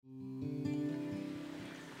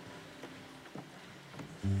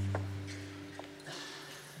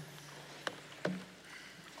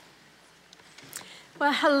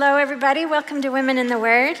Well, hello, everybody. Welcome to Women in the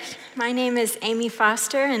Word. My name is Amy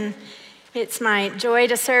Foster, and it's my joy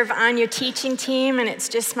to serve on your teaching team, and it's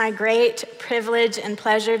just my great privilege and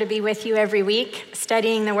pleasure to be with you every week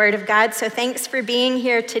studying the Word of God. So thanks for being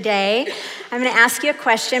here today. I'm going to ask you a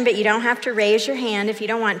question, but you don't have to raise your hand if you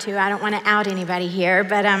don't want to. I don't want to out anybody here,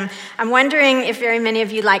 but I'm wondering if very many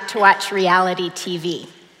of you like to watch reality TV.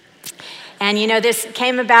 And you know, this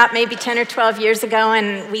came about maybe 10 or 12 years ago,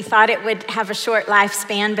 and we thought it would have a short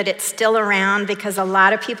lifespan, but it's still around because a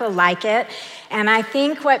lot of people like it. And I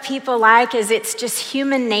think what people like is it's just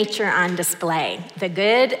human nature on display, the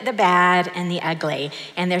good, the bad, and the ugly.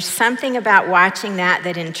 And there's something about watching that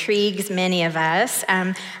intrigues many of us.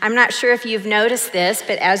 I'm not sure if you've noticed this,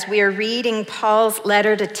 but as we're reading Paul's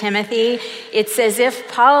letter to Timothy, it's as if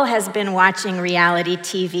Paul has been watching reality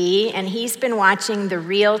TV, and he's been watching the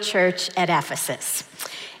real church at Ephesus.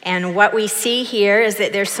 And what we see here is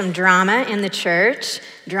that there's some drama in the church,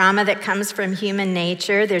 drama that comes from human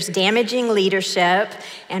nature. There's damaging leadership,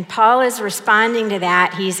 and Paul is responding to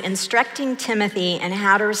that. He's instructing Timothy on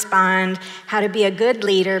how to respond, how to be a good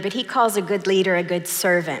leader, but he calls a good leader a good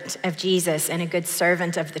servant of Jesus and a good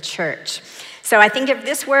servant of the church. So I think if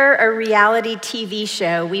this were a reality TV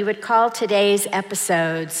show, we would call today's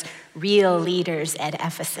episodes Real Leaders at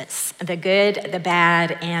Ephesus, the good, the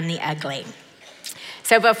bad, and the ugly.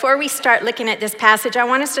 So before we start looking at this passage, I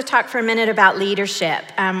want us to talk for a minute about leadership.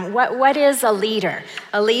 What is a leader?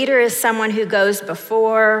 A leader is someone who goes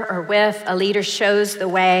before or with. A leader shows the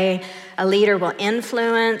way. A leader will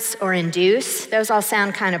influence or induce. Those all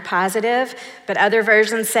sound kind of positive, but other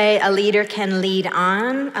versions say a leader can lead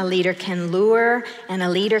on, a leader can lure, and a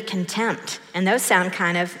leader can tempt. And those sound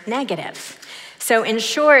kind of negative. So in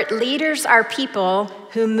short, leaders are people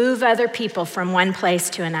who move other people from one place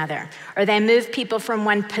to another, or they move people from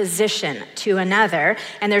one position to another.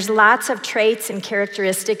 And there's lots of traits and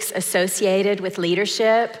characteristics associated with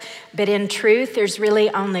leadership, but in truth, there's really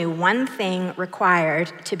only one thing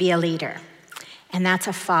required to be a leader, and that's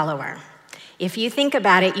a follower. If you think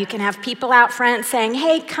about it, you can have people out front saying,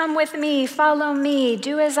 "Hey, come with me, follow me,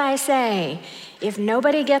 do as I say." If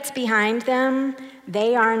nobody gets behind them,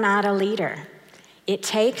 they are not a leader. It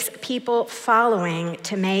takes people following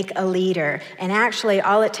to make a leader. And actually,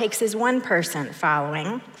 all it takes is one person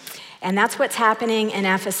following. And that's what's happening in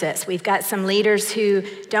Ephesus. We've got some leaders who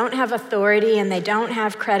don't have authority and they don't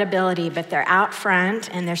have credibility, but they're out front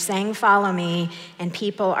and they're saying, "Follow me," and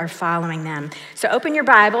people are following them. So open your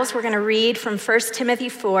Bibles. We're going to read from 1 Timothy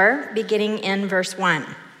 4, beginning in verse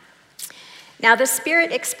 1. Now the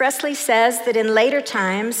Spirit expressly says that in later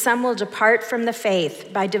times some will depart from the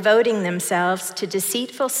faith by devoting themselves to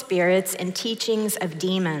deceitful spirits and teachings of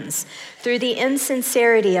demons, through the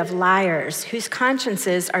insincerity of liars whose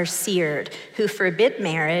consciences are seared, who forbid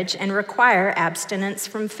marriage and require abstinence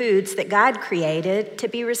from foods that God created to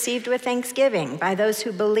be received with thanksgiving by those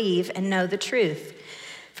who believe and know the truth.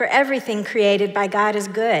 For everything created by God is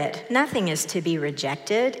good. Nothing is to be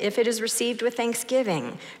rejected if it is received with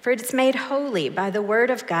thanksgiving, for it is made holy by the word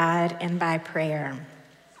of God and by prayer.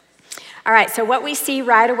 All right, so what we see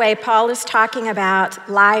right away, Paul is talking about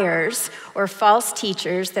liars or false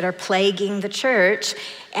teachers that are plaguing the church.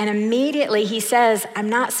 And immediately he says, "I'm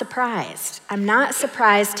not surprised. I'm not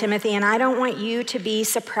surprised, Timothy, and I don't want you to be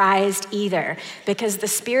surprised either," because the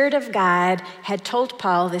Spirit of God had told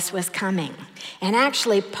Paul this was coming. And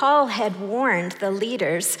actually, Paul had warned the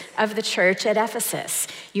leaders of the church at Ephesus.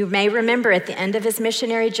 You may remember at the end of his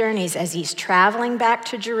missionary journeys, as he's traveling back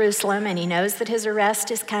to Jerusalem and he knows that his arrest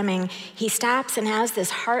is coming, he stops and has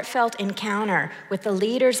this heartfelt encounter with the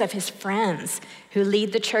leaders of his friends who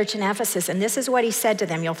lead the church in Ephesus. And this is what he said to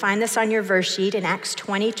them. You'll find this on your verse sheet in Acts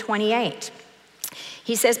 20:28.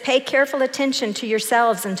 He says, "Pay careful attention to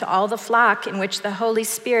yourselves and to all the flock in which the Holy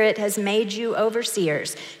Spirit has made you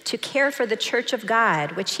overseers, to care for the church of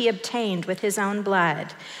God, which he obtained with his own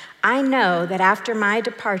blood. I know that after my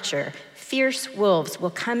departure, fierce wolves will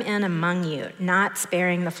come in among you, not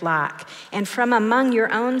sparing the flock. And from among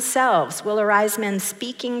your own selves will arise men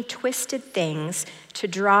speaking twisted things to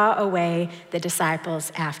draw away the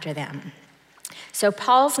disciples after them." So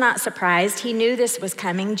Paul's not surprised. He knew this was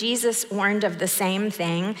coming. Jesus warned of the same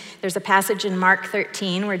thing. There's a passage in Mark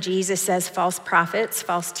 13 where Jesus says false prophets,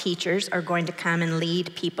 false teachers are going to come and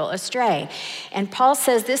lead people astray. And Paul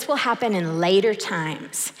says this will happen in later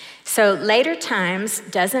times. So later times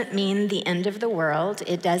doesn't mean the end of the world.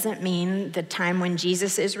 It doesn't mean the time when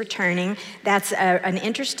Jesus is returning. That's an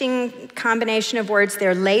interesting combination of words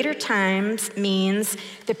there. Later times means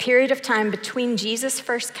the period of time between Jesus'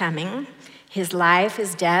 first coming, his life,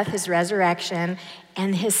 his death, his resurrection,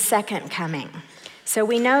 and his second coming. So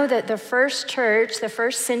we know that the first church, the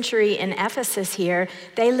first century in Ephesus here,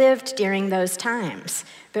 they lived during those times.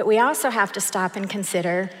 But we also have to stop and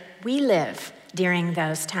consider we live during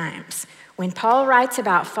those times. When Paul writes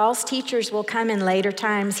about false teachers will come in later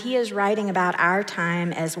times, he is writing about our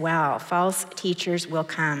time as well. False teachers will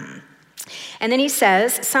come. And then he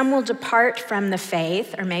says, some will depart from the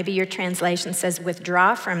faith, or maybe your translation says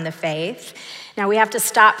withdraw from the faith. Now we have to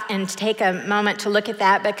stop and take a moment to look at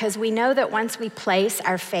that, because we know that once we place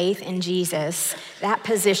our faith in Jesus, that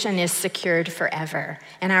position is secured forever,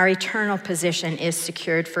 and our eternal position is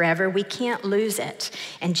secured forever. We can't lose it.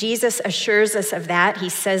 And Jesus assures us of that. He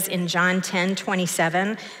says in John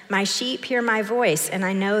 10:27, my sheep hear my voice, and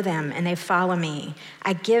I know them, and they follow me.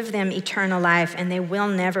 I give them eternal life, and they will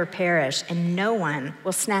never perish, and no one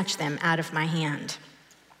will snatch them out of my hand.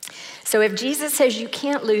 So if Jesus says you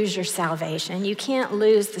can't lose your salvation, you can't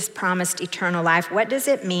lose this promised eternal life, what does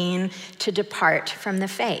it mean to depart from the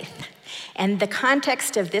faith? And the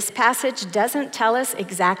context of this passage doesn't tell us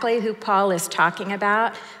exactly who Paul is talking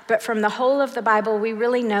about, but from the whole of the Bible, we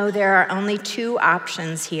really know there are only two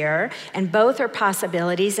options here, and both are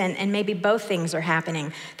possibilities, and maybe both things are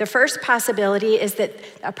happening. The first possibility is that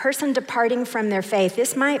a person departing from their faith,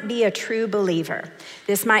 this might be a true believer.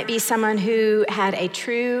 This might be someone who had a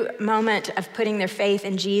true moment of putting their faith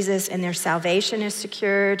in Jesus and their salvation is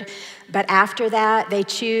secured, but after that, they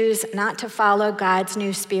choose not to follow God's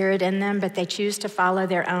new spirit in them, but they choose to follow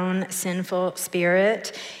their own sinful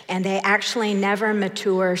spirit, and they actually never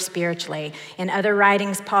mature spiritually. In other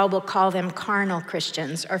writings, Paul will call them carnal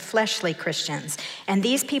Christians or fleshly Christians. And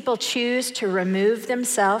these people choose to remove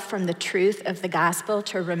themselves from the truth of the gospel,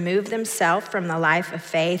 to remove themselves from the life of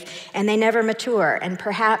faith, and they never mature. And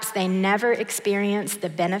perhaps they never experience the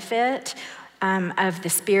benefit of the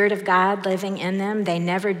Spirit of God living in them. They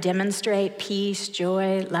never demonstrate peace,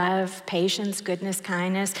 joy, love, patience, goodness,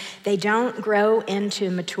 kindness. They don't grow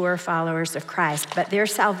into mature followers of Christ, but their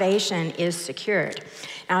salvation is secured.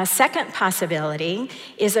 Now, a second possibility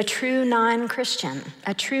is a true non-Christian,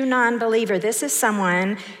 a true non-believer. This is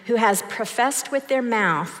someone who has professed with their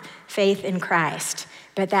mouth faith in Christ,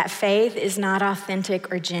 but that faith is not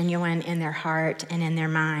authentic or genuine in their heart and in their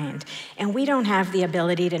mind. And we don't have the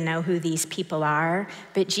ability to know who these people are,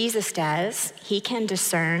 but Jesus does. He can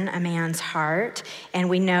discern a man's heart. And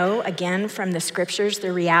we know, again, from the scriptures,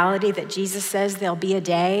 the reality that Jesus says there'll be a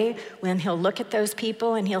day when he'll look at those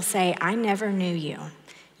people and he'll say, I never knew you.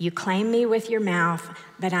 You claim me with your mouth,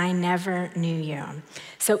 but I never knew you.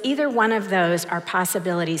 So either one of those are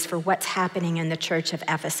possibilities for what's happening in the church of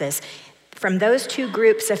Ephesus. From those two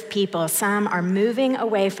groups of people, some are moving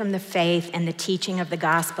away from the faith and the teaching of the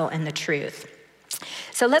gospel and the truth.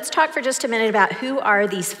 So let's talk for just a minute about who are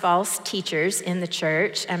these false teachers in the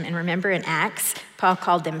church. And remember in Acts, Paul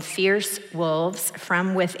called them fierce wolves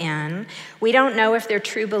from within. We don't know if they're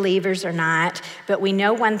true believers or not, but we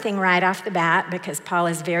know one thing right off the bat, because Paul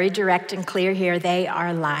is very direct and clear here: they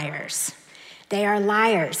are liars. They are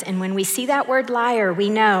liars. And when we see that word liar, we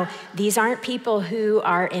know these aren't people who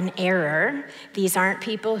are in error. These aren't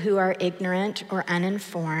people who are ignorant or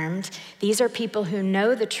uninformed. These are people who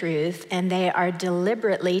know the truth, and they are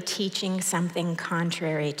deliberately teaching something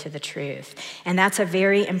contrary to the truth. And that's a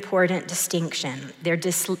very important distinction. They're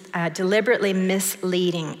deliberately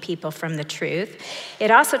misleading people from the truth. It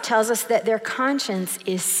also tells us that their conscience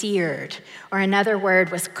is seared, or another word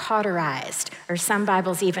was cauterized, or some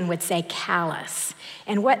Bibles even would say callous.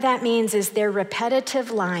 And what that means is their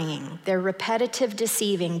repetitive lying, their repetitive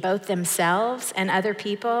deceiving both themselves and other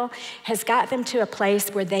people has got them to a place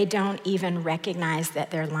where they don't even recognize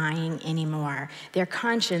that they're lying anymore. Their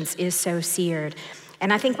conscience is so seared.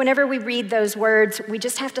 And I think whenever we read those words, we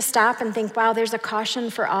just have to stop and think, wow, there's a caution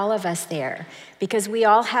for all of us there, because we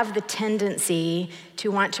all have the tendency to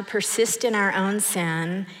want to persist in our own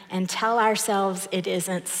sin and tell ourselves it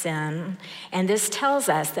isn't sin. And this tells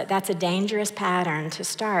us that that's a dangerous pattern to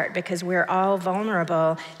start, because we're all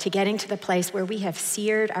vulnerable to getting to the place where we have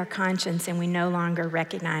seared our conscience and we no longer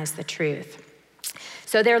recognize the truth.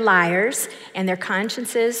 So they're liars, and their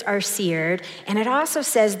consciences are seared. And it also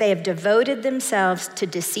says they have devoted themselves to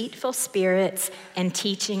deceitful spirits and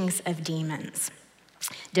teachings of demons.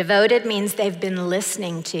 Devoted means they've been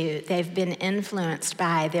listening to, they've been influenced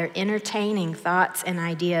by, they're entertaining thoughts and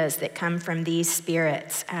ideas that come from these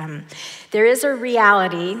spirits. There is a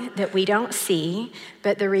reality that we don't see,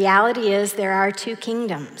 but the reality is there are two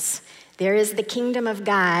kingdoms. There is the kingdom of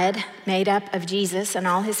God made up of Jesus and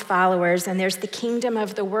all his followers, and there's the kingdom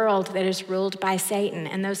of the world that is ruled by Satan,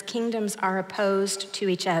 and those kingdoms are opposed to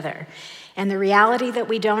each other. And the reality that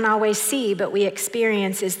we don't always see, but we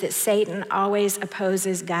experience, is that Satan always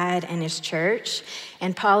opposes God and his church.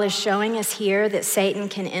 And Paul is showing us here that Satan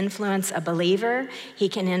can influence a believer. He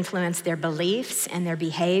can influence their beliefs and their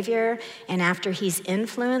behavior. And after he's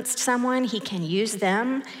influenced someone, he can use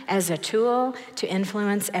them as a tool to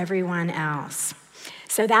influence everyone else.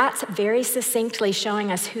 So that's very succinctly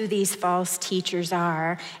showing us who these false teachers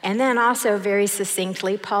are. And then also very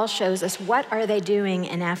succinctly, Paul shows us what are they doing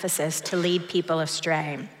in Ephesus to lead people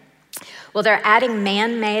astray. Well, they're adding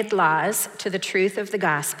man-made laws to the truth of the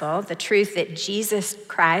gospel, the truth that Jesus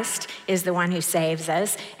Christ is the one who saves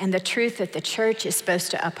us, and the truth that the church is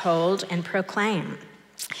supposed to uphold and proclaim.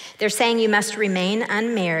 They're saying you must remain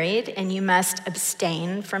unmarried and you must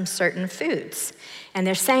abstain from certain foods. And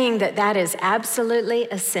they're saying that that is absolutely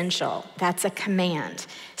essential. That's a command.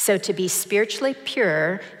 So to be spiritually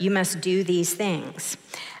pure, you must do these things.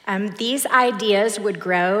 These ideas would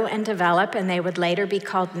grow and develop, and they would later be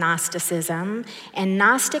called Gnosticism. And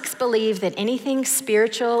Gnostics believe that anything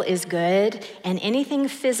spiritual is good and anything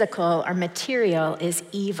physical or material is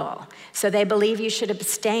evil. So they believe you should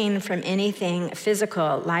abstain from anything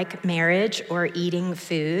physical, like marriage or eating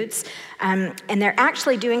foods. And they're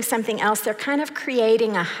actually doing something else. They're kind of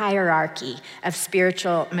creating a hierarchy of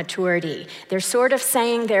spiritual maturity. They're sort of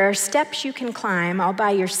saying there are steps you can climb all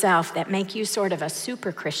by yourself that make you sort of a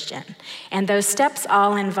super Christian. And those steps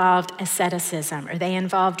all involved asceticism, or they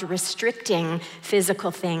involved restricting physical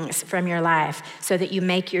things from your life so that you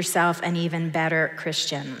make yourself an even better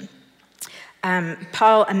Christian.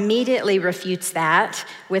 Paul immediately refutes that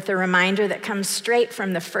with a reminder that comes straight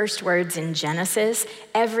from the first words in Genesis: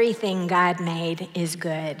 everything God made is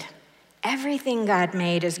good. Everything God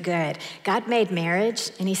made is good. God made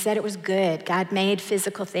marriage, and he said it was good. God made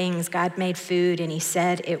physical things. God made food, and he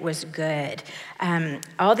said it was good.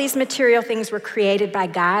 All these material things were created by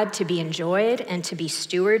God to be enjoyed and to be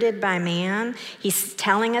stewarded by man. He's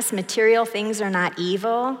telling us material things are not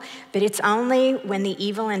evil, but it's only when the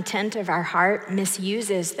evil intent of our heart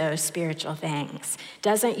misuses those spiritual things,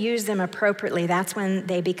 doesn't use them appropriately, that's when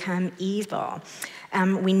they become evil.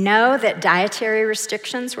 We know that dietary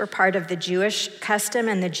restrictions were part of the Jewish custom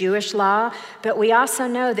and the Jewish law, but we also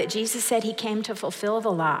know that Jesus said he came to fulfill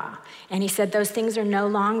the law. And he said those things are no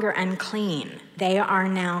longer unclean. They are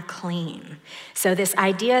now clean. So this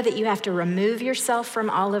idea that you have to remove yourself from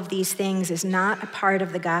all of these things is not a part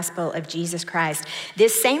of the gospel of Jesus Christ.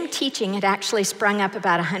 This same teaching had actually sprung up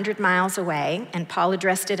about 100 miles away, and Paul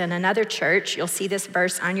addressed it in another church. You'll see this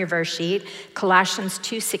verse on your verse sheet, Colossians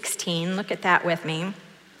 2:16. Look at that with me.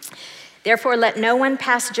 Therefore, let no one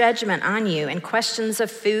pass judgment on you in questions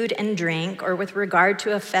of food and drink, or with regard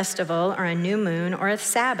to a festival or a new moon or a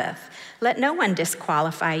Sabbath. Let no one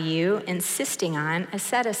disqualify you, insisting on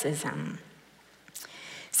asceticism.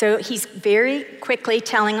 So he's very quickly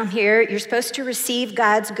telling them here, you're supposed to receive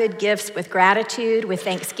God's good gifts with gratitude, with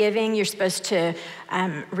thanksgiving. You're supposed to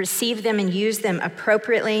receive them and use them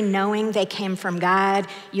appropriately, knowing they came from God.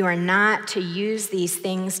 You are not to use these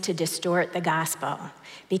things to distort the gospel.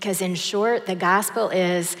 Because in short, the gospel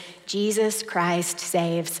is Jesus Christ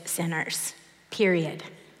saves sinners, period.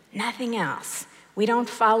 Nothing else. We don't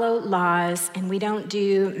follow laws and we don't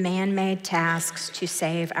do man-made tasks to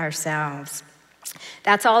save ourselves.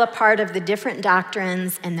 That's all a part of the different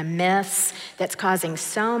doctrines and the myths that's causing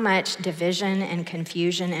so much division and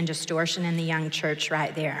confusion and distortion in the young church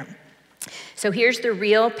right there. So here's the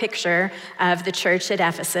real picture of the church at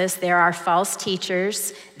Ephesus. There are false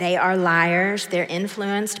teachers. They are liars. They're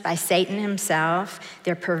influenced by Satan himself.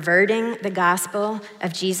 They're perverting the gospel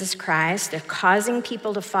of Jesus Christ. They're causing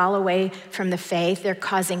people to fall away from the faith. They're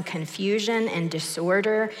causing confusion and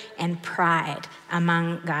disorder and pride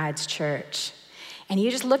among God's church. And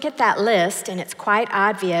you just look at that list, and it's quite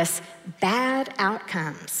obvious, bad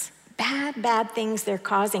outcomes. Bad things they're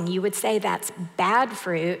causing. You would say that's bad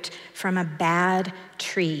fruit from a bad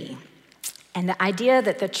tree. And the idea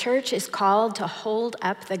that the church is called to hold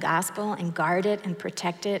up the gospel and guard it and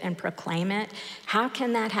protect it and proclaim it, how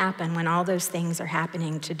can that happen when all those things are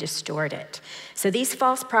happening to distort it? So these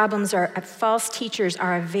false teachers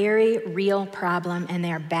are a very real problem, and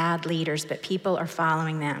they're bad leaders, but people are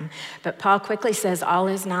following them. But Paul quickly says all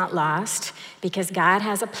is not lost, because God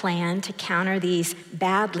has a plan to counter these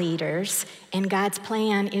bad leaders, and God's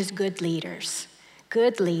plan is good leaders.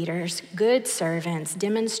 Good leaders, good servants,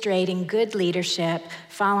 demonstrating good leadership,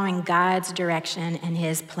 following God's direction and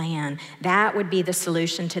his plan. That would be the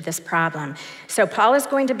solution to this problem. So Paul is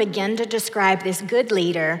going to begin to describe this good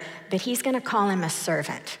leader, but he's going to call him a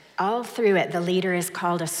servant. All through it, the leader is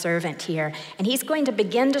called a servant here. And he's going to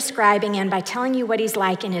begin describing him by telling you what he's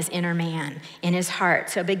like in his inner man, in his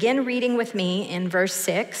heart. So begin reading with me in verse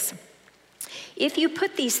 6. If you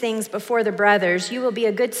put these things before the brothers, you will be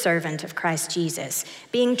a good servant of Christ Jesus,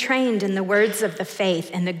 being trained in the words of the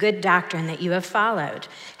faith and the good doctrine that you have followed.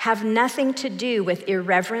 Have nothing to do with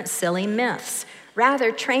irreverent, silly myths.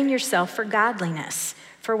 Rather, train yourself for godliness.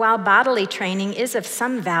 For while bodily training is of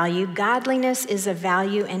some value, godliness is of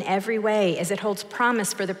value in every way, as it holds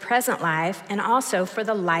promise for the present life and also for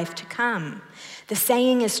the life to come. The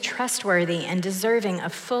saying is trustworthy and deserving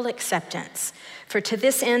of full acceptance. For to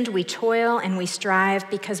this end we toil and we strive,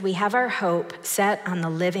 because we have our hope set on the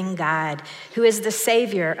living God, who is the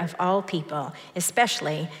Savior of all people,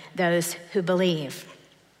 especially those who believe.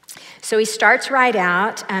 So he starts right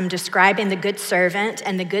out describing the good servant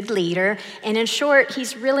and the good leader. And in short,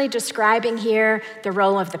 he's really describing here the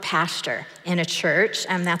role of the pastor in a church.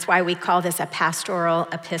 That's why we call this a pastoral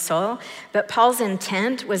epistle. But Paul's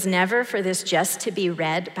intent was never for this just to be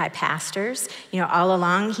read by pastors. All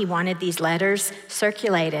along, he wanted these letters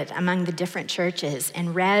circulated among the different churches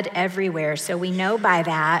and read everywhere. So we know by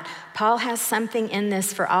that, Paul has something in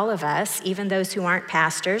this for all of us, even those who aren't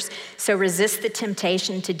pastors. So resist the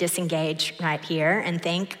temptation to disengage right here and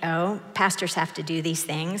think, oh, pastors have to do these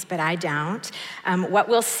things, but I don't. What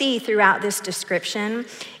we'll see throughout this description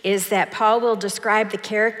is that Paul will describe the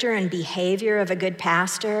character and behavior of a good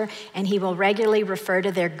pastor, and he will regularly refer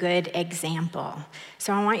to their good example.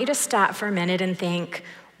 So I want you to stop for a minute and think,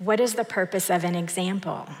 what is the purpose of an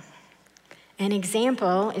example? An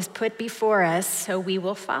example is put before us so we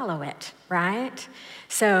will follow it, right?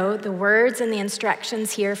 So the words and the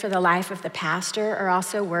instructions here for the life of the pastor are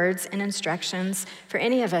also words and instructions for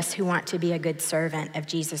any of us who want to be a good servant of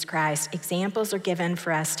Jesus Christ. Examples are given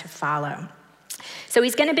for us to follow. So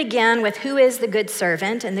he's going to begin with who is the good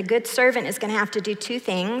servant, and the good servant is going to have to do two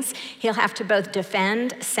things. He'll have to both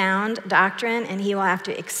defend sound doctrine, and he will have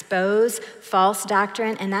to expose false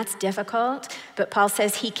doctrine, and that's difficult, but Paul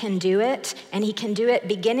says he can do it, and he can do it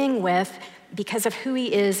beginning with because of who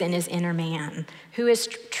he is in his inner man, who is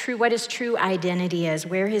true, what his true identity is,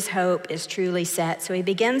 where his hope is truly set. So he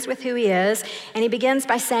begins with who he is, and he begins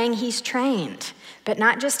by saying he's trained. But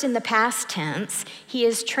not just in the past tense, he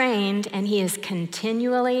is trained and he is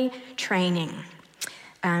continually training.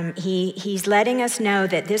 He's letting us know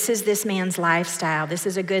that this is this man's lifestyle. This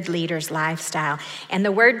is a good leader's lifestyle. And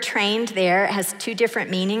the word trained there has two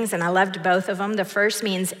different meanings, and I loved both of them. The first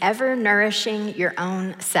means ever nourishing your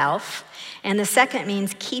own self, and the second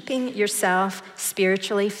means keeping yourself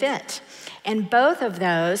spiritually fit. And both of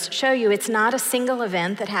those show you it's not a single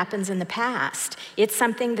event that happens in the past. It's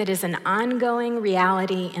something that is an ongoing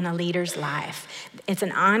reality in a leader's life. It's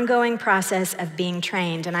an ongoing process of being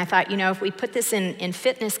trained. And I thought, if we put this in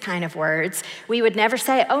fitness kind of words, we would never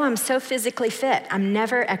say, oh, I'm so physically fit, I'm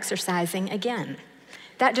never exercising again.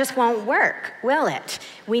 That just won't work, will it?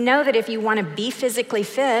 We know that if you want to be physically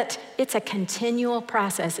fit, it's a continual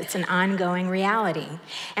process. It's an ongoing reality.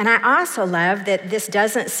 And I also love that this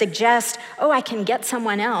doesn't suggest, oh, I can get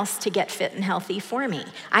someone else to get fit and healthy for me.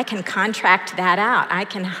 I can contract that out. I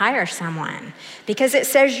can hire someone. Because it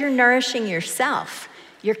says you're nourishing yourself.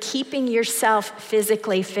 You're keeping yourself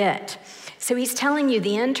physically fit. So he's telling you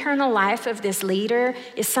the internal life of this leader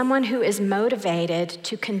is someone who is motivated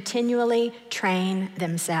to continually train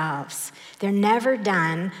themselves. They're never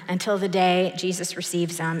done until the day Jesus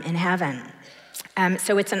receives them in heaven.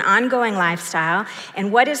 So it's an ongoing lifestyle.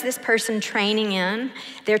 And what is this person training in?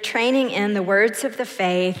 They're training in the words of the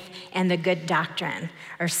faith and the good doctrine,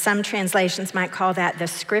 or some translations might call that the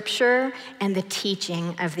scripture and the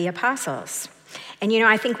teaching of the apostles. And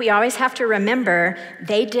I think we always have to remember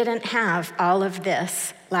they didn't have all of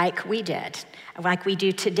this like we did, like we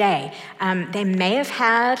do today. They may have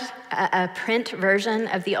had a print version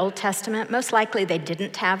of the Old Testament. Most likely they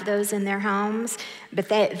didn't have those in their homes, but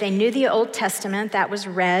they knew the Old Testament that was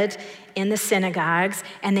read in the synagogues,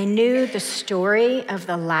 and they knew the story of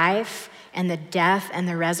the life and the death and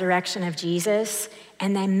the resurrection of Jesus.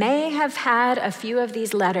 And they may have had a few of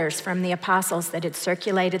these letters from the apostles that had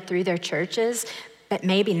circulated through their churches, but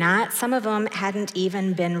maybe not. Some of them hadn't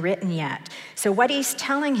even been written yet. So what he's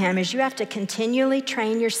telling him is you have to continually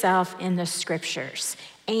train yourself in the scriptures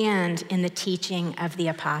and in the teaching of the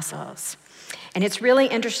apostles. And it's really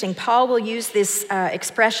interesting. Paul will use this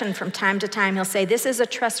expression from time to time. He'll say, this is a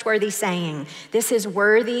trustworthy saying. This is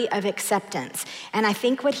worthy of acceptance. And I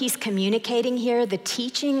think what he's communicating here, the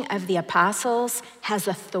teaching of the apostles has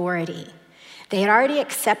authority. They had already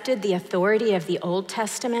accepted the authority of the Old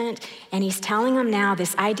Testament, and he's telling them now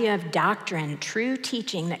this idea of doctrine, true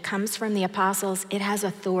teaching that comes from the apostles, it has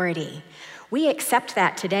authority. We accept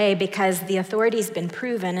that today because the authority's been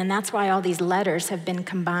proven, and that's why all these letters have been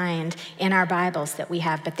combined in our Bibles that we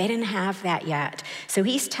have, but they didn't have that yet. So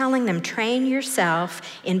he's telling them, train yourself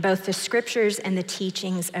in both the scriptures and the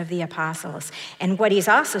teachings of the apostles. And what he's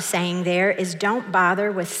also saying there is don't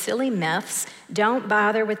bother with silly myths, don't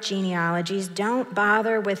bother with genealogies, don't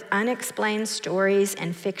bother with unexplained stories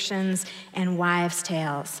and fictions and wives'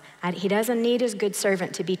 tales. He doesn't need his good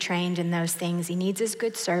servant to be trained in those things. He needs his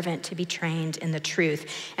good servant to be trained in the truth.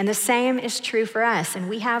 And the same is true for us, and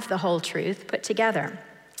we have the whole truth put together.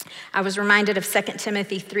 I was reminded of 2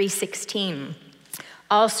 Timothy 3:16.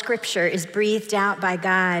 All scripture is breathed out by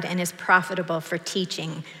God and is profitable for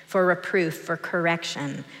teaching, for reproof, for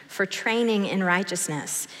correction, for training in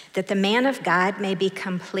righteousness, that the man of God may be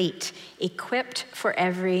complete, equipped for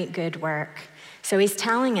every good work. So he's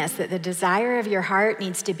telling us that the desire of your heart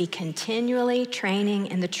needs to be continually training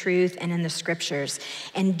in the truth and in the scriptures.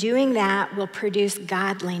 And doing that will produce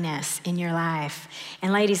godliness in your life.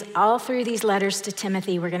 And ladies, all through these letters to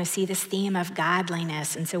Timothy, we're going to see this theme of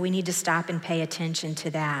godliness. And so we need to stop and pay attention to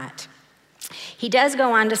that. He does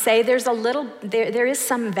go on to say there is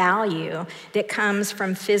some value that comes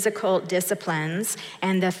from physical disciplines,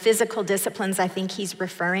 and the physical disciplines I think he's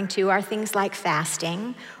referring to are things like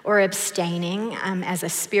fasting or abstaining as a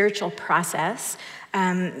spiritual process.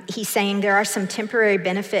 He's saying there are some temporary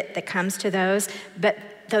benefit that comes to those, but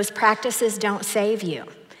those practices don't save you.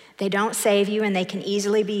 They don't save you, and they can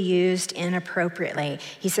easily be used inappropriately.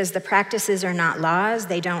 He says the practices are not laws.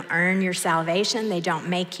 They don't earn your salvation. They don't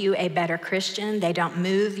make you a better Christian. They don't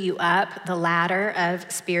move you up the ladder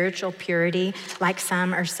of spiritual purity like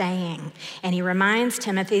some are saying. And he reminds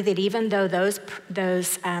Timothy that even though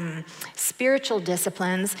those spiritual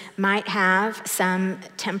disciplines might have some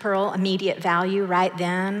temporal, immediate value right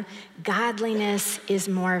then, godliness is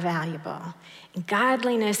more valuable.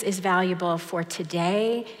 Godliness is valuable for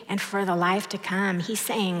today and for the life to come. He's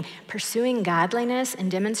saying pursuing godliness and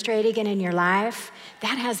demonstrating it in your life,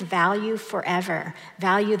 that has value forever,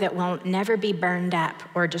 value that will never be burned up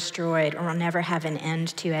or destroyed or will never have an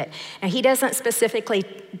end to it. Now, he doesn't specifically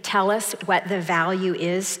tell us what the value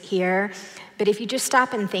is here, but if you just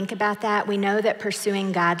stop and think about that, we know that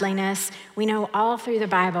pursuing godliness, we know all through the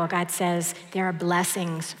Bible, God says there are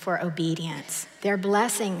blessings for obedience. There are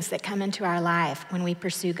blessings that come into our life when we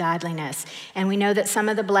pursue godliness. And we know that some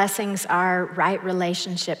of the blessings are right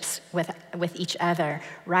relationships with each other,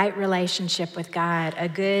 right relationship with God, a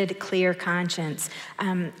good, clear conscience,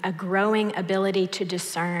 a growing ability to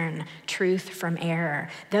discern truth from error.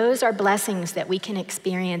 Those are blessings that we can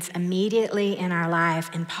experience immediately in our life.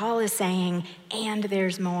 And Paul is saying, and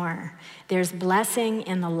there's more. There's blessing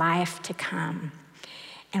in the life to come.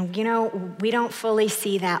 And we don't fully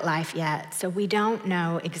see that life yet, so we don't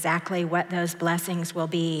know exactly what those blessings will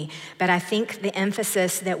be. But I think the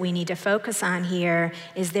emphasis that we need to focus on here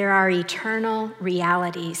is there are eternal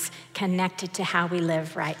realities connected to how we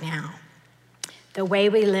live right now. The way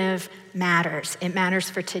we live matters. It matters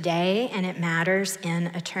for today, and it matters in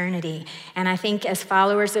eternity. And I think as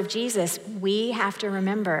followers of Jesus, we have to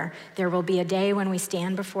remember there will be a day when we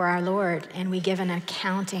stand before our Lord and we give an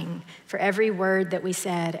accounting for every word that we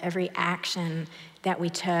said, every action that we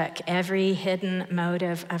took, every hidden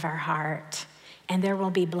motive of our heart. And there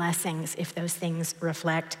will be blessings if those things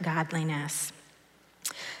reflect godliness.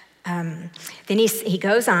 Then he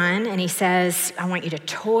goes on and he says, I want you to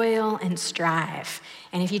toil and strive.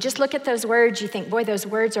 And if you just look at those words, you think, boy, those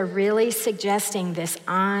words are really suggesting this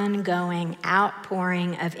ongoing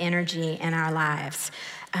outpouring of energy in our lives.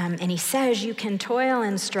 And he says you can toil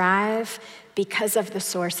and strive because of the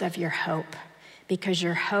source of your hope. Because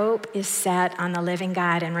your hope is set on the living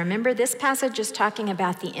God. And remember, this passage is talking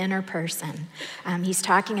about the inner person. He's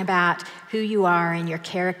talking about who you are and your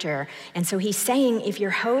character. And so he's saying if your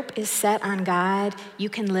hope is set on God, you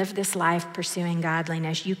can live this life pursuing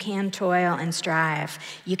godliness. You can toil and strive.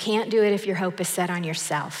 You can't do it if your hope is set on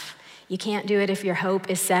yourself. You can't do it if your hope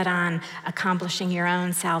is set on accomplishing your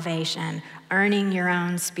own salvation, earning your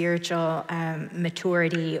own spiritual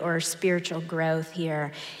maturity or spiritual growth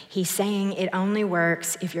here. He's saying it only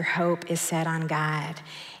works if your hope is set on God.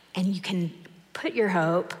 And you can put your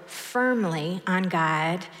hope firmly on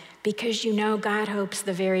God because you know God hopes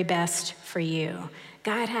the very best for you.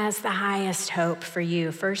 God has the highest hope for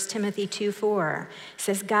you. 1 Timothy 2:4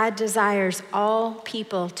 says, God desires all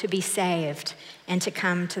people to be saved and to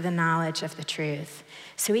come to the knowledge of the truth.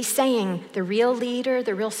 So he's saying the real leader,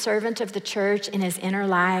 the real servant of the church in his inner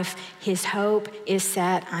life, his hope is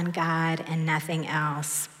set on God and nothing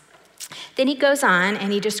else. Then he goes on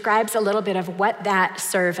and he describes a little bit of what that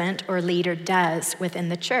servant or leader does within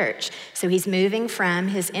the church. So he's moving from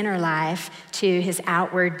his inner life to his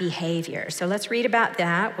outward behavior. So let's read about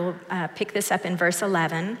that. We'll pick this up in verse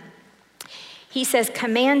 11. He says,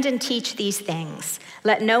 command and teach these things.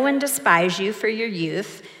 Let no one despise you for your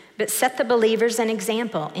youth, but set the believers an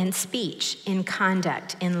example in speech, in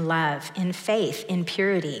conduct, in love, in faith, in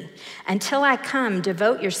purity. Until I come,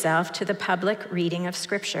 devote yourself to the public reading of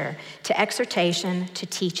Scripture, to exhortation, to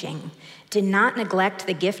teaching. Do not neglect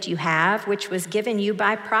the gift you have, which was given you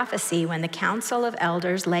by prophecy when the council of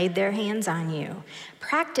elders laid their hands on you.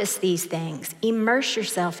 Practice these things, immerse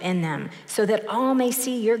yourself in them, so that all may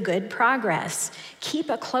see your good progress. Keep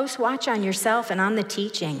a close watch on yourself and on the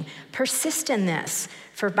teaching. Persist in this,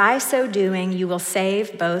 for by so doing you will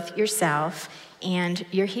save both yourself and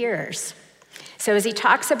your hearers. So as he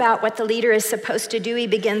talks about what the leader is supposed to do, he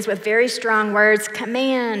begins with very strong words: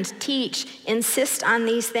 command, teach, insist on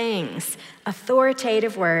these things,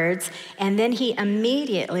 authoritative words, and then he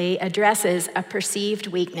immediately addresses a perceived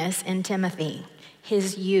weakness in Timothy,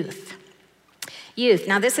 his youth. Youth.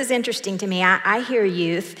 Now, this is interesting to me. I hear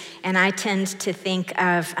youth, and I tend to think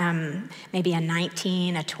of maybe a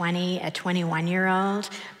 19, a 20, a 21-year-old,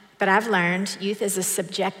 but I've learned youth is a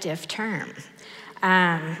subjective term.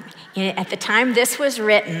 At the time this was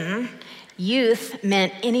written, youth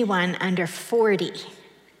meant anyone under 40.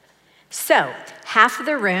 So, half of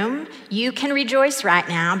the room, you can rejoice right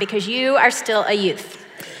now because you are still a youth.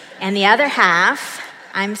 And the other half,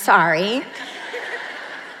 I'm sorry,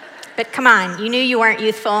 but come on, you knew you weren't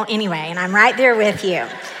youthful anyway, and I'm right there with you.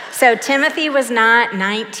 So Timothy was not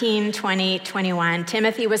 19, 20, 21.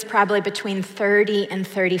 Timothy was probably between 30 and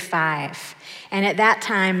 35. And at that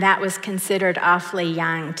time, that was considered awfully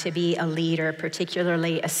young to be a leader,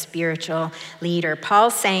 particularly a spiritual leader.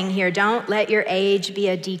 Paul's saying here, don't let your age be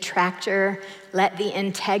a detractor. Let the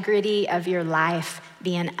integrity of your life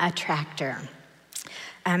be an attractor.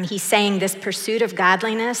 He's saying this pursuit of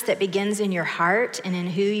godliness that begins in your heart and in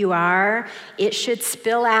who you are, it should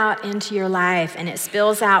spill out into your life, and it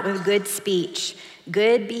spills out with good speech,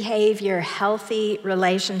 good behavior, healthy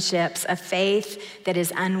relationships, a faith that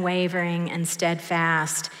is unwavering and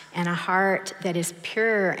steadfast, and a heart that is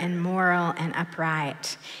pure and moral and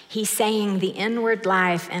upright. He's saying the inward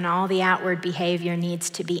life and all the outward behavior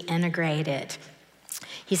needs to be integrated.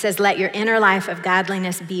 He says, let your inner life of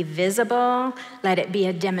godliness be visible. Let it be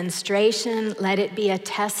a demonstration. Let it be a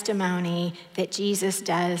testimony that Jesus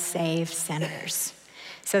does save sinners.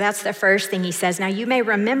 So that's the first thing he says. Now, you may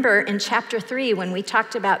remember in chapter 3, when we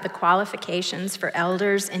talked about the qualifications for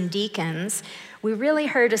elders and deacons, we really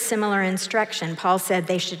heard a similar instruction. Paul said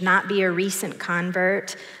they should not be a recent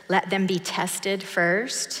convert. Let them be tested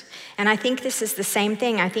first. And I think this is the same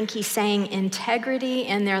thing. I think he's saying integrity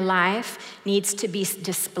in their life needs to be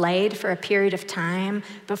displayed for a period of time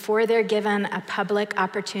before they're given a public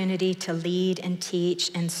opportunity to lead and teach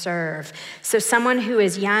and serve. So someone who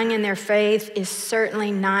is young in their faith is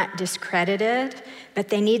certainly not discredited, but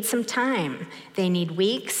they need some time. They need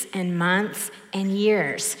weeks and months and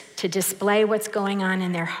years to display what's going on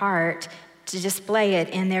in their heart, to display it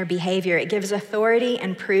in their behavior. It gives authority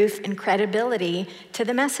and proof and credibility to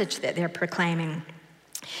the message that they're proclaiming.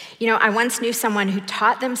 You know, I once knew someone who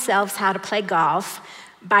taught themselves how to play golf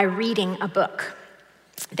by reading a book.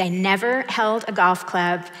 They never held a golf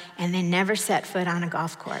club, and they never set foot on a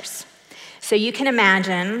golf course. So you can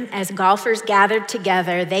imagine, as golfers gathered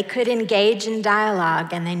together, they could engage in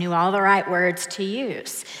dialogue, and they knew all the right words to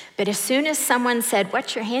use. But as soon as someone said,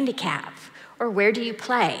 "What's your handicap?" or "Where do you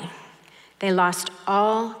play?" they lost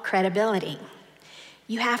all credibility.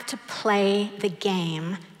 You have to play the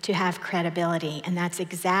game to have credibility, and that's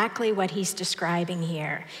exactly what he's describing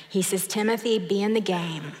here. He says, Timothy, be in the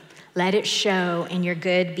game. Let it show in your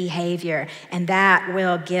good behavior, and that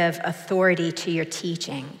will give authority to your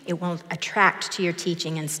teaching. It will attract to your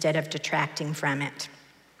teaching instead of detracting from it.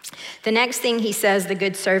 The next thing he says the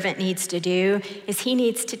good servant needs to do is he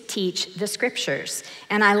needs to teach the scriptures.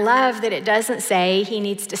 And I love that it doesn't say he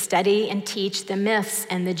needs to study and teach the myths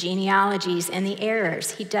and the genealogies and the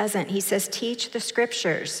errors. He doesn't. He says teach the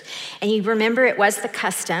scriptures. And you remember it was the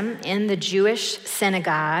custom in the Jewish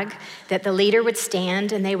synagogue that the leader would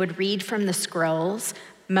stand and they would read from the scrolls.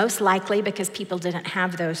 most likely because people didn't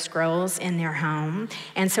have those scrolls in their home.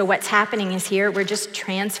 And so what's happening is here, we're just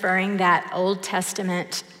transferring that Old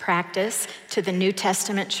Testament practice to the New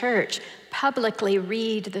Testament church. Publicly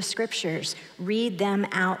read the scriptures, read them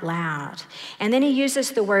out loud. And then he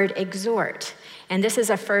uses the word exhort. And this is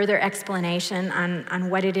a further explanation on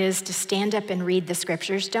what it is to stand up and read the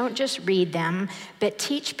scriptures. Don't just read them, but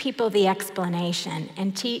teach people the explanation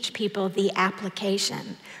and teach people the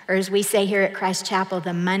application. Or as we say here at Christ Chapel,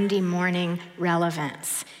 the Monday morning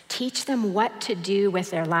relevance. Teach them what to do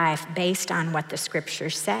with their life based on what the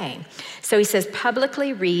scriptures say. So he says,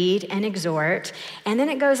 publicly read and exhort. And then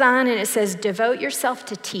it goes on and it says, devote yourself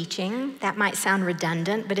to teaching. That might sound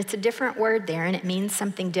redundant, but it's a different word there and it means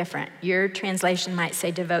something different. Your translation might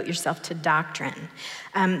say, devote yourself to doctrine.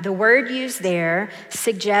 The word used there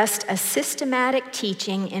suggests a systematic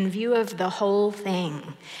teaching in view of the whole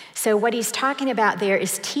thing. So what he's talking about there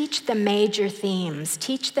is teach the major themes,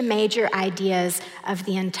 teach the major ideas of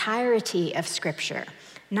the entirety of Scripture,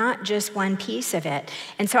 not just one piece of it.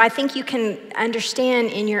 And so I think you can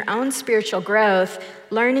understand in your own spiritual growth,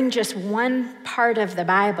 learning just one part of the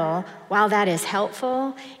Bible, while that is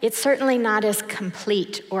helpful, it's certainly not as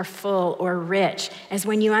complete or full or rich as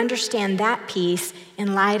when you understand that piece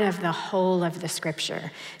in light of the whole of the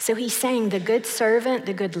scripture. So he's saying the good servant,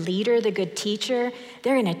 the good leader, the good teacher,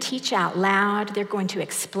 they're going to teach out loud, they're going to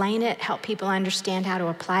explain it, help people understand how to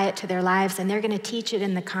apply it to their lives, and they're going to teach it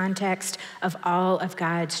in the context of all of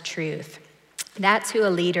God's truth. That's who a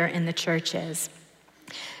leader in the church is.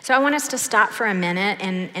 So I want us to stop for a minute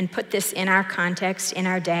and put this in our context, in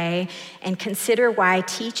our day, and consider why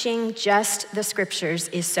teaching just the scriptures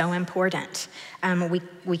is so important.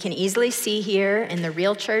 We can easily see here in the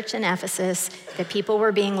real church in Ephesus that people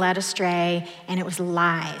were being led astray, and it was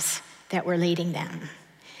lies that were leading them.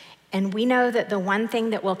 And we know that the one thing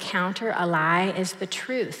that will counter a lie is the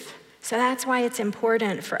truth. So that's why it's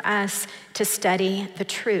important for us to study the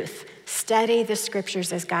truth, study the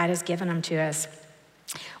scriptures as God has given them to us.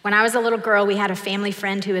 When I was a little girl, we had a family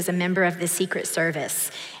friend who was a member of the Secret Service,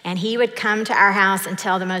 and he would come to our house and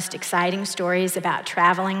tell the most exciting stories about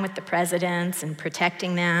traveling with the presidents and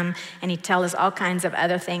protecting them, and he'd tell us all kinds of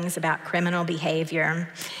other things about criminal behavior.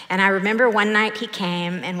 And I remember one night he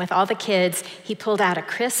came, and with all the kids, he pulled out a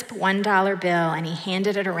crisp $1 bill, and he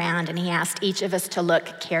handed it around, and he asked each of us to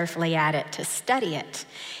look carefully at it, to study it.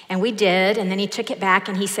 And we did, and then he took it back,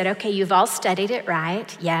 and he said, okay, you've all studied it,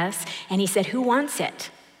 right? Yes. And he said, who wants it?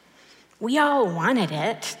 We all wanted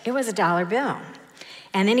it. It was a $1 bill.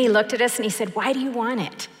 And then he looked at us and he said, why do you want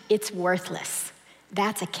it? It's worthless.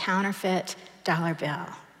 That's a counterfeit $1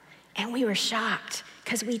 bill. And we were shocked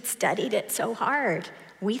because we'd studied it so hard.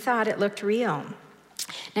 We thought it looked real.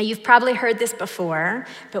 Now, you've probably heard this before,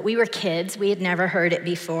 but we were kids. We had never heard it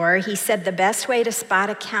before. He said the best way to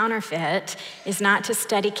spot a counterfeit is not to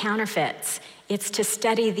study counterfeits. It's to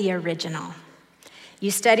study the original. You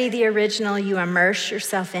study the original, you immerse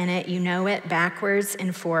yourself in it, you know it backwards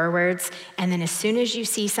and forwards, and then as soon as you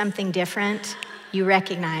see something different, you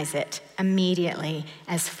recognize it immediately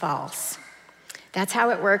as false. That's how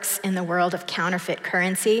it works in the world of counterfeit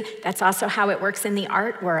currency. That's also how it works in the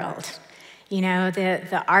art world. You know,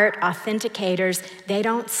 the art authenticators, they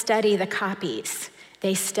don't study the copies.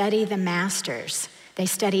 They study the masters. They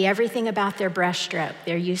study everything about their brushstroke,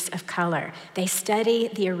 their use of color. They study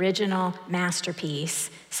the original masterpiece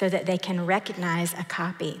so that they can recognize a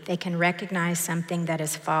copy. They can recognize something that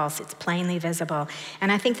is false. It's plainly visible. And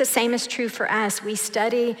I think the same is true for us. We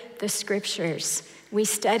study the scriptures. We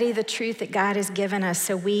study the truth that God has given us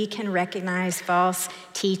so we can recognize false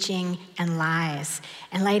teaching and lies.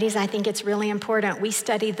 And ladies, I think it's really important. We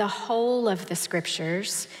study the whole of the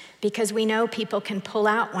scriptures because we know people can pull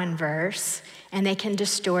out one verse and they can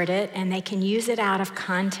distort it and they can use it out of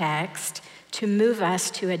context to move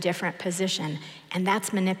us to a different position. And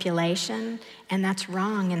that's manipulation, and that's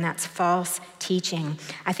wrong, and that's false teaching.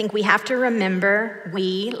 I think we have to remember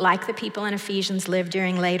we, like the people in Ephesians, lived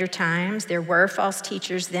during later times. There were false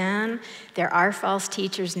teachers then. There are false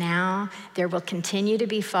teachers now. There will continue to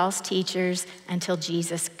be false teachers until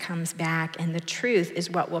Jesus comes back, and the truth is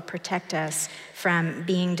what will protect us from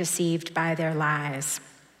being deceived by their lies.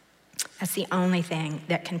 That's the only thing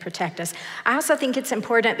that can protect us. I also think it's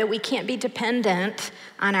important that we can't be dependent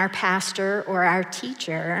on our pastor or our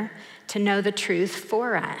teacher to know the truth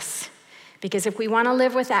for us. Because if we want to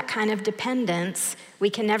live with that kind of dependence,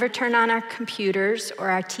 we can never turn on our computers or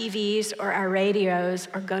our TVs or our radios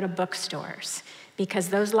or go to bookstores, because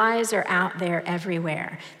those lies are out there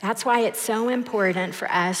everywhere. That's why it's so important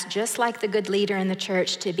for us, just like the good leader in the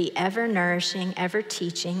church, to be ever nourishing, ever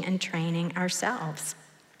teaching, and training ourselves.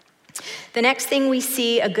 The next thing we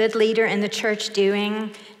see a good leader in the church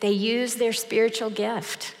doing, they use their spiritual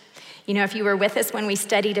gift. You know, if you were with us when we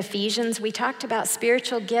studied Ephesians, we talked about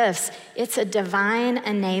spiritual gifts. It's a divine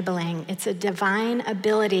enabling. It's a divine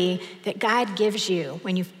ability that God gives you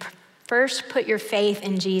when you first put your faith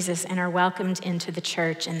in Jesus and are welcomed into the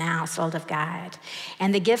church in the household of God.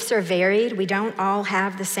 And the gifts are varied. We don't all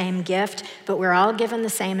have the same gift, but we're all given the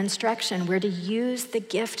same instruction. We're to use the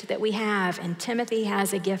gift that we have, and Timothy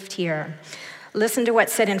has a gift here. Listen to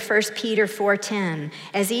what's said in 1 Peter 4:10.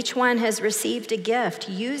 As each one has received a gift,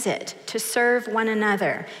 use it to serve one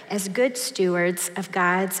another as good stewards of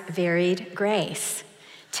God's varied grace.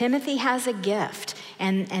 Timothy has a gift,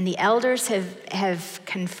 and the elders have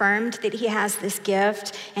confirmed that he has this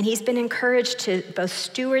gift, and he's been encouraged to both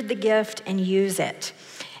steward the gift and use it.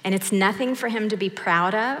 And it's nothing for him to be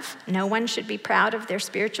proud of. No one should be proud of their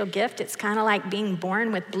spiritual gift. It's kind of like being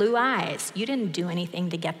born with blue eyes. You didn't do anything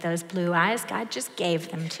to get those blue eyes. God just gave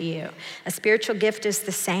them to you. A spiritual gift is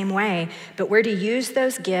the same way, but we're to use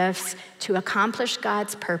those gifts to accomplish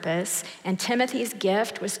God's purpose. And Timothy's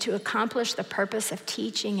gift was to accomplish the purpose of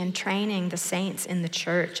teaching and training the saints in the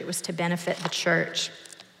church. It was to benefit the church.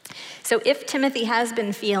 So if Timothy has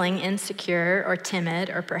been feeling insecure or timid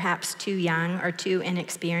or perhaps too young or too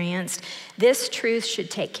inexperienced, this truth should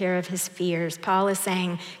take care of his fears. Paul is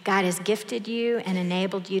saying, God has gifted you and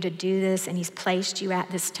enabled you to do this, and he's placed you at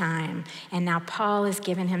this time. And now Paul has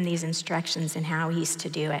given him these instructions in how he's to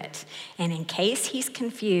do it. And in case he's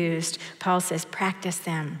confused, Paul says, practice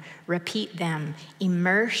them, repeat them,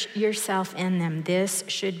 immerse yourself in them. This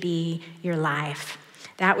should be your life.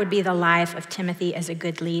 That would be the life of Timothy as a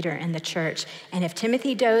good leader in the church. And if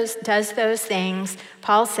Timothy does those things,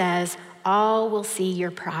 Paul says, all will see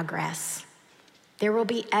your progress. There will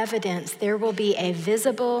be evidence, there will be a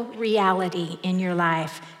visible reality in your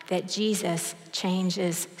life that Jesus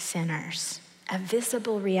changes sinners. A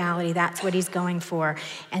visible reality, that's what he's going for.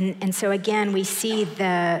 And so again, we see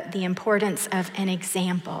the importance of an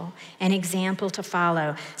example to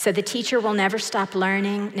follow. So the teacher will never stop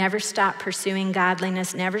learning, never stop pursuing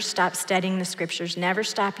godliness, never stop studying the scriptures, never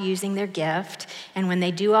stop using their gift. And when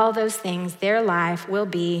they do all those things, their life will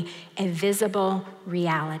be a visible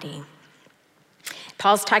reality.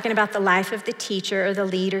 Paul's talking about the life of the teacher or the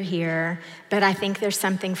leader here, but I think there's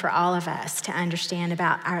something for all of us to understand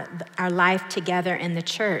about our life together in the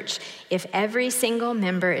church. If every single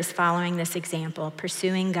member is following this example,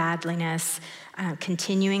 pursuing godliness,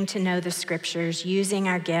 continuing to know the scriptures, using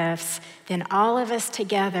our gifts, then all of us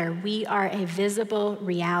together, we are a visible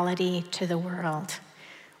reality to the world.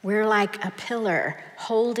 We're like a pillar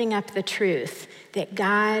holding up the truth that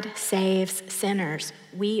God saves sinners.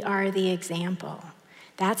 We are the example.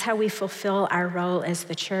 That's how we fulfill our role as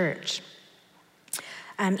the church.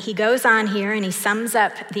 He goes on here and he sums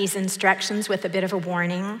up these instructions with a bit of a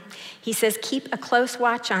warning. He says, keep a close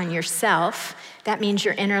watch on yourself. That means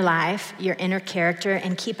your inner life, your inner character,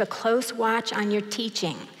 and keep a close watch on your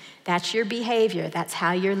teaching. That's your behavior. That's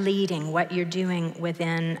how you're leading, what you're doing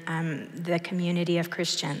within the community of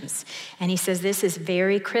Christians. And he says this is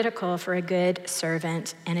very critical for a good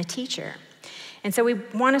servant and a teacher. And so we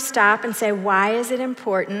want to stop and say, why is it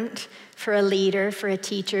important for a leader, for a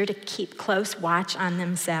teacher to keep close watch on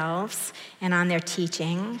themselves and on their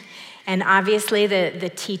teaching? And obviously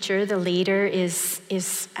the teacher, the leader is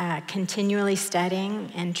continually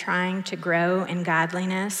studying and trying to grow in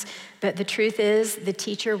godliness. But the truth is the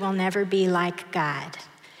teacher will never be like God.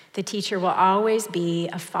 The teacher will always be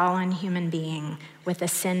a fallen human being with a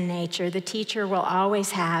sin nature. The teacher will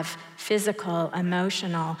always have physical,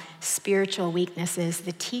 emotional, spiritual weaknesses.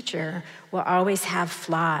 The teacher will always have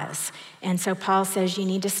flaws. And so Paul says you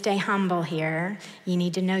need to stay humble here. You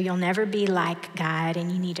need to know you'll never be like God,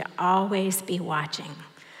 and you need to always be watching.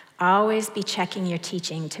 Always be checking your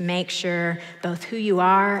teaching to make sure both who you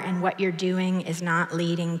are and what you're doing is not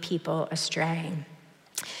leading people astray.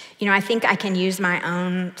 You know, I think I can use my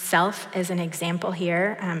own self as an example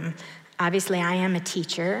here. Obviously, I am a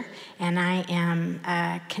teacher, and I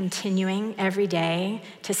am continuing every day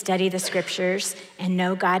to study the scriptures and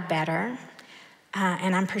know God better.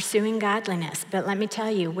 And I'm pursuing godliness. But let me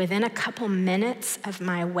tell you, within a couple minutes of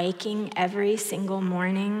my waking every single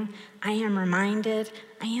morning, I am reminded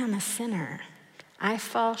I am a sinner. I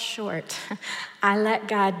fall short. I let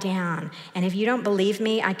God down. And if you don't believe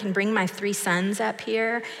me, I can bring my 3 sons up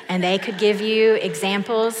here, and they could give you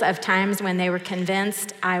examples of times when they were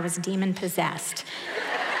convinced I was demon-possessed.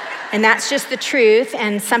 And that's just the truth.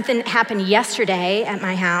 And something happened yesterday at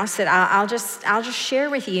my house that I'll just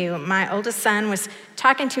share with you. My oldest son was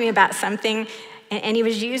talking to me about something, And he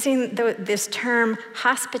was using this term,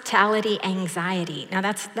 hospitality anxiety. Now,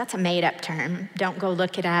 that's a made-up term. Don't go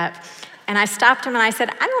look it up. And I stopped him and I said,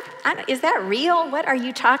 is that real? What are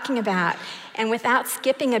you talking about? And without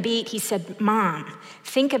skipping a beat, he said, Mom,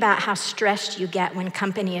 think about how stressed you get when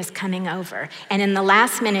company is coming over. And in the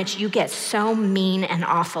last minute, you get so mean and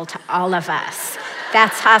awful to all of us.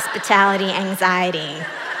 That's hospitality anxiety.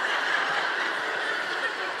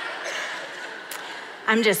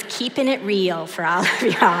 I'm just keeping it real for all of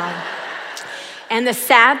y'all. And the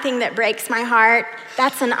sad thing that breaks my heart,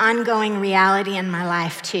 that's an ongoing reality in my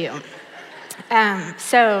life too.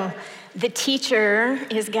 So the teacher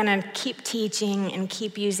is gonna keep teaching and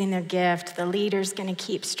keep using their gift. The leader's gonna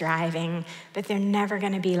keep striving, but they're never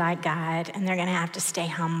gonna be like God, and they're gonna have to stay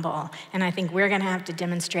humble. And I think we're gonna have to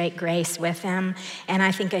demonstrate grace with them. And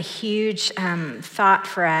I think a huge thought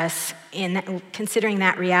for us in considering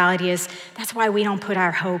that reality is that's why we don't put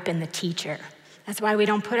our hope in the teacher. That's why we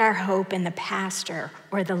don't put our hope in the pastor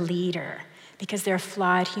or the leader, because they're a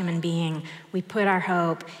flawed human being. We put our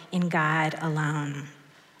hope in God alone.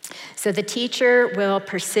 So the teacher will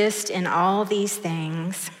persist in all these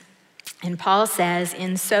things. And Paul says,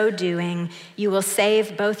 in so doing, you will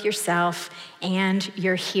save both yourself and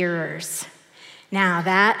your hearers. Now,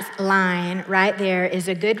 that line right there is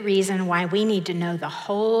a good reason why we need to know the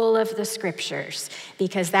whole of the scriptures,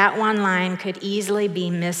 because that one line could easily be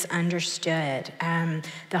misunderstood.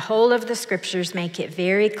 The whole of the scriptures make it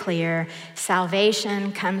very clear.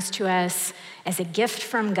 Salvation comes to us as a gift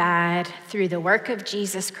from God through the work of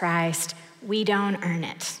Jesus Christ. We don't earn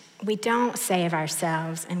it. We don't save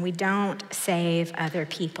ourselves, and we don't save other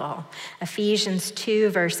people. Ephesians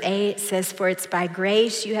 2, verse 8 says, for it's by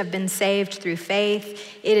grace you have been saved through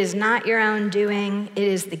faith. It is not your own doing. It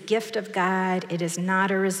is the gift of God. It is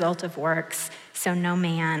not a result of works, so no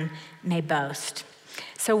man may boast.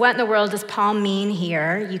 So what in the world does Paul mean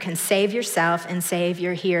here? You can save yourself and save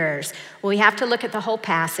your hearers. Well, we have to look at the whole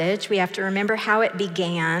passage. We have to remember how it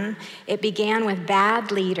began. It began with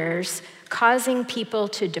bad leaders causing people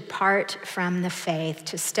to depart from the faith,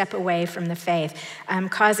 to step away from the faith,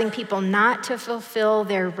 causing people not to fulfill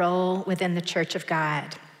their role within the church of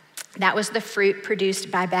God. That was the fruit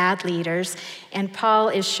produced by bad leaders, and Paul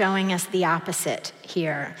is showing us the opposite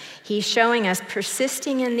here. He's showing us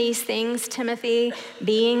persisting in these things, Timothy,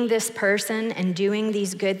 being this person and doing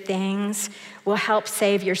these good things will help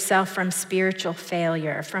save yourself from spiritual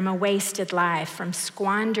failure, from a wasted life, from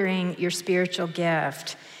squandering your spiritual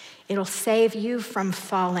gift. It'll save you from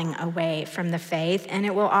falling away from the faith, and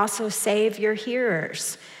it will also save your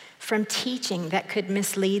hearers from teaching that could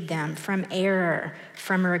mislead them, from error,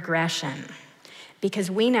 from regression. Because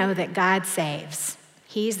we know that God saves.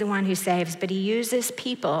 He's the one who saves, but he uses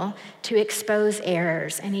people to expose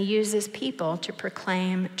errors, and he uses people to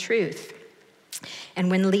proclaim truth. And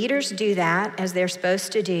when leaders do that, as they're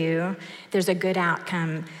supposed to do, there's a good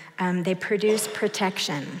outcome. They produce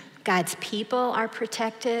protection. God's people are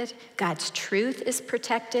protected, God's truth is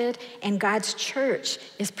protected, and God's church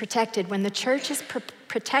is protected. When the church is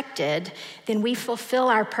protected, then we fulfill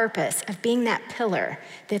our purpose of being that pillar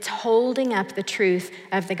that's holding up the truth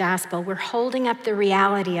of the gospel. We're holding up the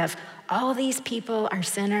reality of all these people are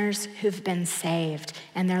sinners who've been saved,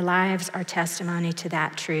 and their lives are testimony to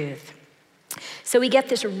that truth. So we get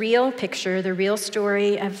this real picture, the real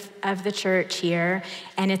story of the church here,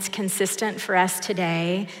 and it's consistent for us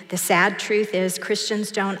today. The sad truth is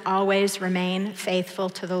Christians don't always remain faithful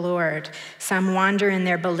to the Lord. Some wander in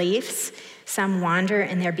their beliefs, some wander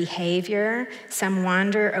in their behavior, some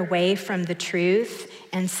wander away from the truth,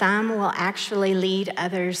 and some will actually lead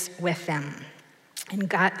others with them. And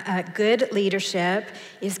good leadership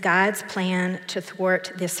is God's plan to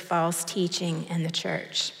thwart this false teaching in the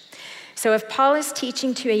church. So if Paul is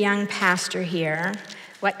teaching to a young pastor here,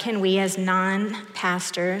 what can we as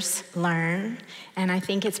non-pastors learn? And I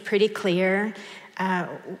think it's pretty clear.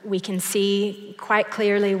 We can see quite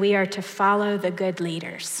clearly we are to follow the good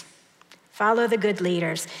leaders. Follow the good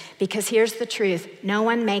leaders, because here's the truth. No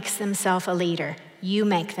one makes themselves a leader. You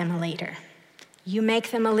make them a leader. You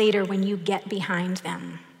make them a leader when you get behind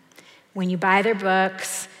them. When you buy their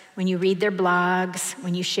books, when you read their blogs,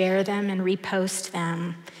 when you share them and repost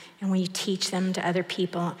them, and when you teach them to other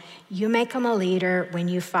people, you make them a leader when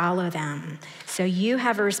you follow them. So you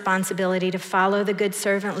have a responsibility to follow the good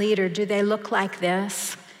servant leader. Do they look like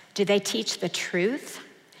this? Do they teach the truth?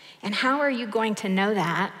 And how are you going to know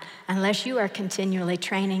that unless you are continually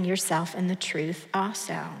training yourself in the truth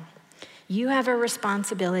also? You have a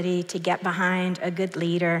responsibility to get behind a good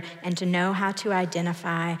leader and to know how to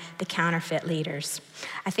identify the counterfeit leaders.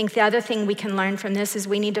 I think the other thing we can learn from this is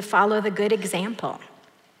we need to follow the good example.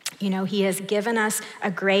 You know, he has given us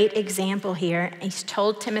a great example here. He's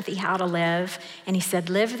told Timothy how to live, and he said,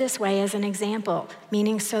 live this way as an example,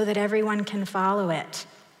 meaning so that everyone can follow it.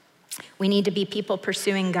 We need to be people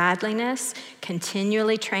pursuing godliness,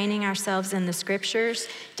 continually training ourselves in the scriptures,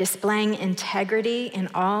 displaying integrity in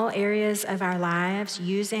all areas of our lives,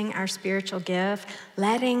 using our spiritual gift,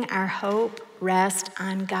 letting our hope rest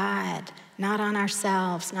on God, not on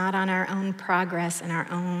ourselves, not on our own progress and our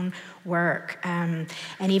own work. And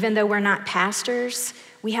even though we're not pastors,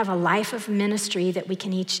 we have a life of ministry that we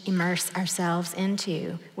can each immerse ourselves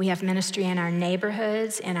into. We have ministry in our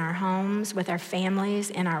neighborhoods, in our homes, with our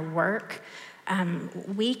families, in our work.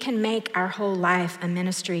 We can make our whole life a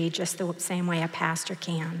ministry just the same way a pastor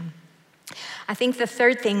can. I think the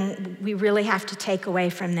third thing we really have to take away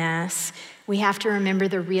from this, we have to remember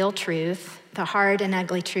the real truth, the hard and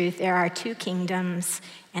ugly truth. There are two kingdoms,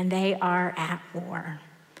 and they are at war.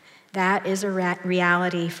 That is a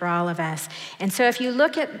reality for all of us. And so if you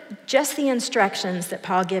look at just the instructions that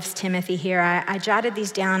Paul gives Timothy here, I jotted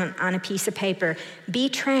these down on a piece of paper. Be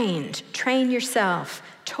trained, train yourself,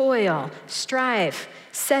 toil, strive,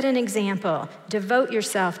 set an example, devote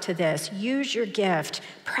yourself to this, use your gift,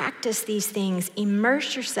 practice these things,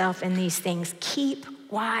 immerse yourself in these things, keep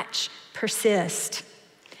watch, persist.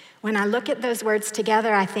 When I look at those words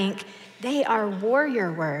together, I think they are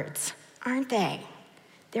warrior words, aren't they?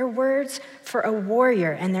 They're words for a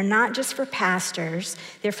warrior, and they're not just for pastors.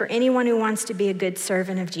 They're for anyone who wants to be a good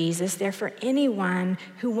servant of Jesus. They're for anyone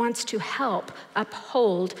who wants to help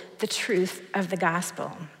uphold the truth of the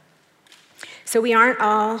gospel. So we aren't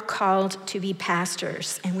all called to be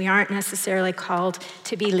pastors, and we aren't necessarily called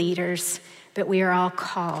to be leaders, but we are all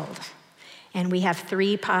called. And we have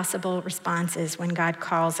three possible responses when God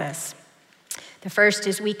calls us. The first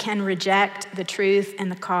is we can reject the truth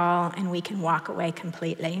and the call, and we can walk away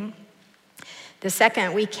completely. The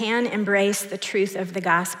second, we can embrace the truth of the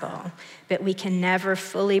gospel, but we can never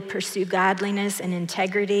fully pursue godliness and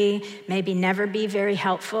integrity, maybe never be very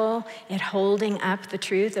helpful at holding up the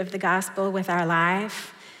truth of the gospel with our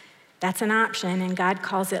life. That's an option, and God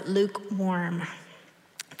calls it lukewarm.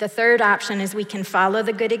 The third option is we can follow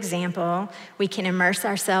the good example. We can immerse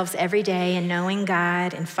ourselves every day in knowing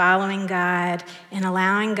God and following God and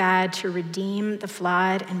allowing God to redeem the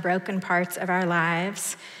flawed and broken parts of our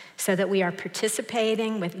lives so that we are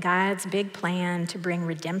participating with God's big plan to bring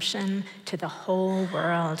redemption to the whole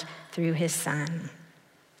world through his Son.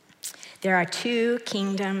 There are two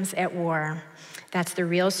kingdoms at war. That's the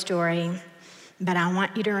real story. But I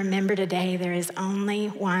want you to remember today there is only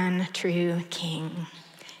one true king.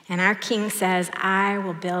 And our King says, I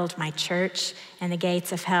will build my church, and the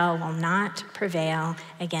gates of hell will not prevail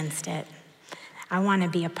against it. I want to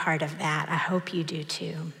be a part of that. I hope you do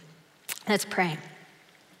too. Let's pray.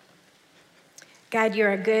 God,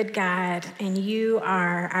 you're a good God, and you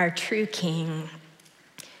are our true King.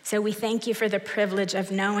 So we thank you for the privilege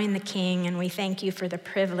of knowing the King, and we thank you for the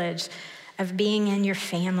privilege of being in your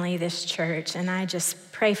family, this church. And I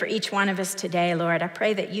just pray for each one of us today, Lord. I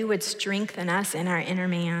pray that you would strengthen us in our inner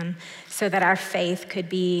man so that our faith could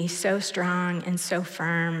be so strong and so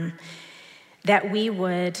firm, that we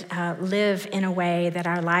would live in a way that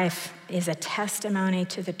our life is a testimony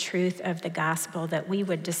to the truth of the gospel, that we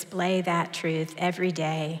would display that truth every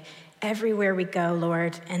day, everywhere we go,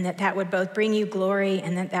 Lord, and that would both bring you glory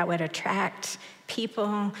and that would attract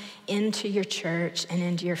people into your church and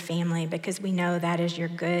into your family, because we know that is your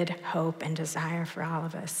good hope and desire for all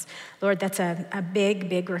of us. Lord, that's a big,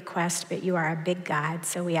 big request, but you are a big God,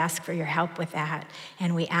 so we ask for your help with that,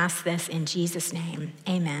 and we ask this in Jesus' name.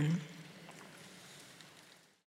 Amen.